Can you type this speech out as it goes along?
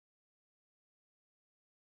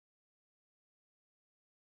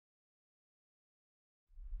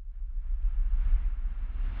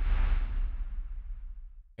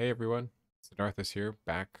Hey everyone, Siddharthas here,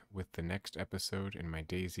 back with the next episode in my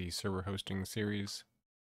DayZ server hosting series.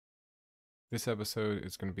 This episode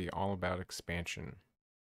is going to be all about expansion.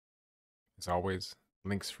 As always,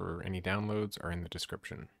 links for any downloads are in the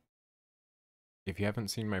description. If you haven't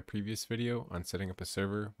seen my previous video on setting up a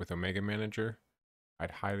server with Omega Manager, I'd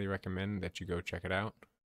highly recommend that you go check it out.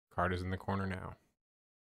 Card is in the corner now.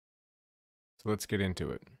 So let's get into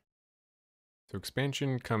it. So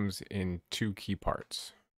expansion comes in two key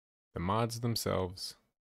parts: the mods themselves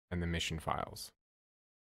and the mission files.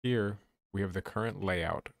 Here, we have the current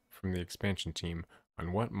layout from the expansion team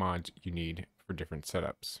on what mods you need for different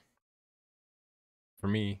setups. For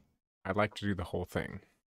me, I'd like to do the whole thing,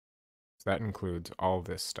 so that includes all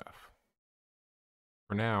this stuff.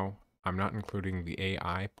 For now, I'm not including the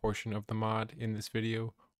AI portion of the mod in this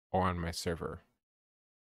video or on my server.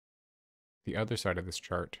 The other side of this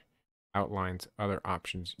chart outlines other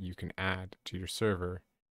options you can add to your server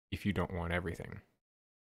if you don't want everything.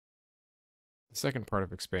 The second part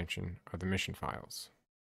of expansion are the mission files.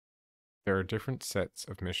 There are different sets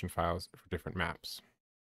of mission files for different maps.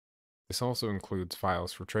 This also includes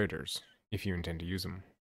files for traders, if you intend to use them.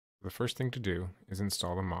 The first thing to do is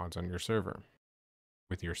install the mods on your server.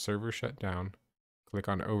 With your server shut down, click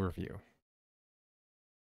on Overview,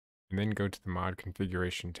 and then go to the Mod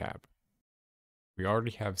Configuration tab. We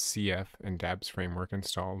already have CF and DABS framework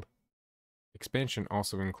installed. Expansion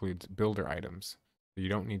also includes builder items, so you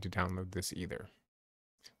don't need to download this either.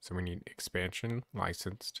 So we need expansion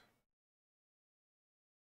licensed,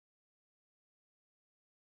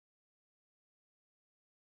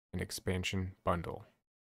 and expansion bundle.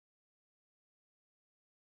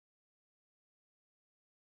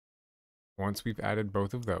 Once we've added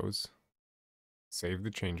both of those, save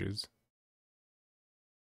the changes,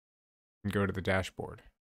 and go to the dashboard.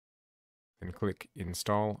 Then click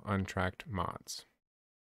Install Untracked Mods.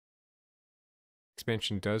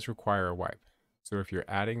 Expansion does require a wipe, so if you're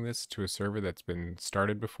adding this to a server that's been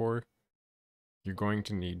started before, you're going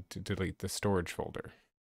to need to delete the storage folder.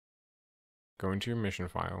 Go into your mission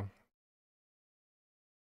file,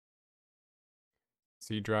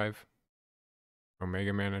 C drive,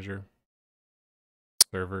 Omega Manager,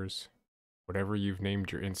 servers, whatever you've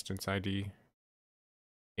named your instance ID,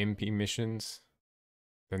 MP missions,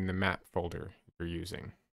 then the map folder you're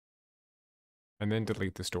using, and then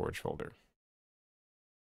delete the storage folder.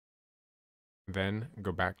 Then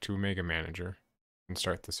go back to Omega Manager and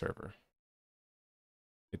start the server.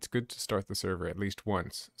 It's good to start the server at least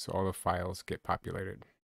once so all the files get populated.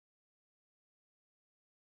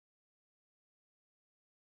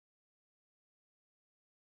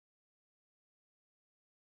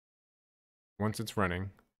 Once it's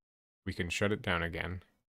running, we can shut it down again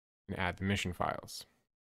and add the mission files.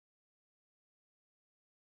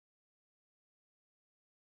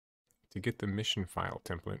 To get the mission file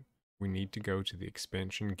template, we need to go to the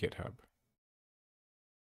expansion GitHub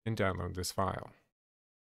and download this file.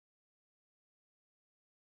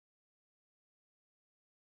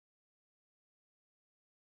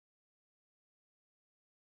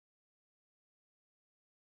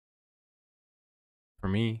 For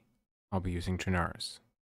me, I'll be using Trinaris.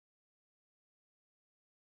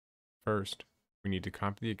 First, we need to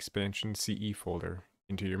copy the expansion CE folder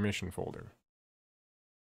into your mission folder.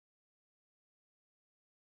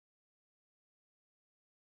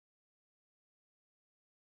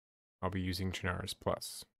 I'll be using Trinaris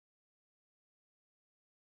Plus.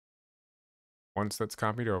 Once that's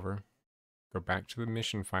copied over, go back to the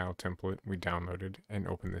mission file template we downloaded and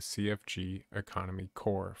open the CFG Economy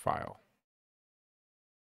Core file.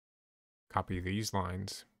 Copy these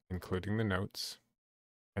lines, including the notes,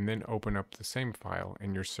 and then open up the same file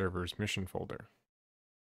in your server's mission folder.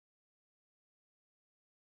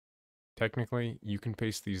 Technically, you can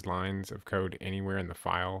paste these lines of code anywhere in the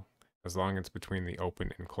file as long as it's between the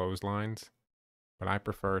open and close lines, but I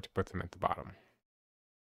prefer to put them at the bottom.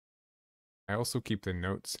 I also keep the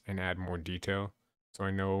notes and add more detail, so I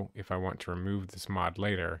know if I want to remove this mod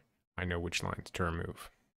later, I know which lines to remove.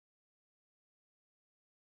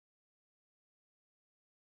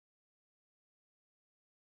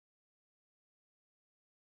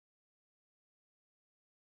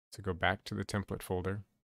 So go back to the template folder.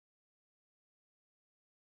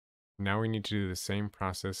 Now we need to do the same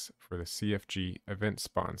process for the CFG event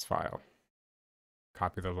spawns file.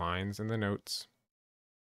 Copy the lines and the notes,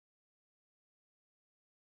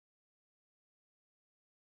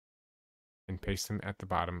 and paste them at the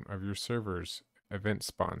bottom of your server's event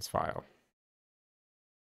spawns file.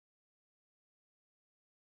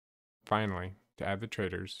 Finally, to add the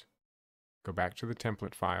traders, go back to the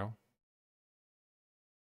template file,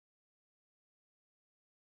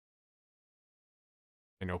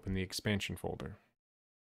 and open the expansion folder.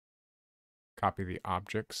 Copy the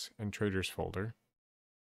objects and traders folder,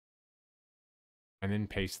 and then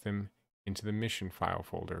paste them into the mission file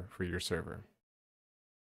folder for your server.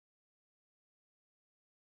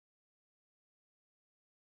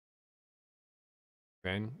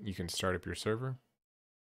 Then you can start up your server.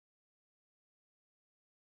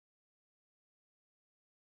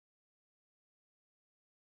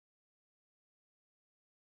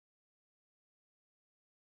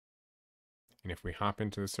 And if we hop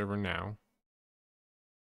into the server now,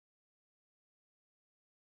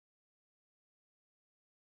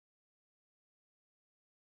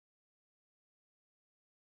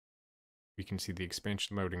 we can see the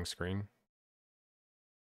expansion loading screen.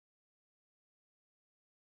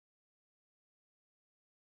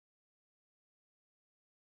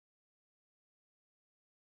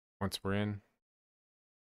 Once we're in,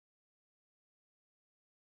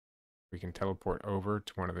 we can teleport over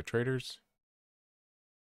to one of the traders.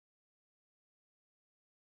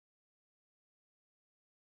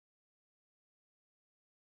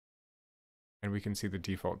 And we can see the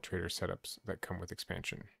default trader setups that come with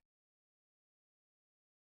expansion.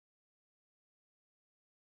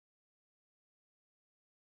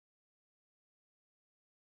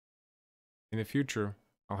 In the future,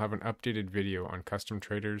 I'll have an updated video on custom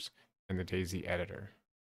traders and the DayZ editor.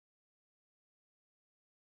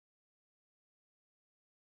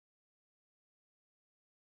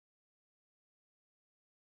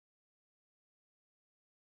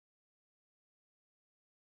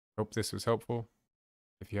 Hope this was helpful.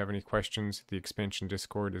 If you have any questions, the expansion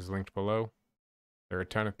Discord is linked below. There are a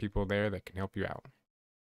ton of people there that can help you out.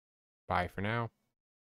 Bye for now.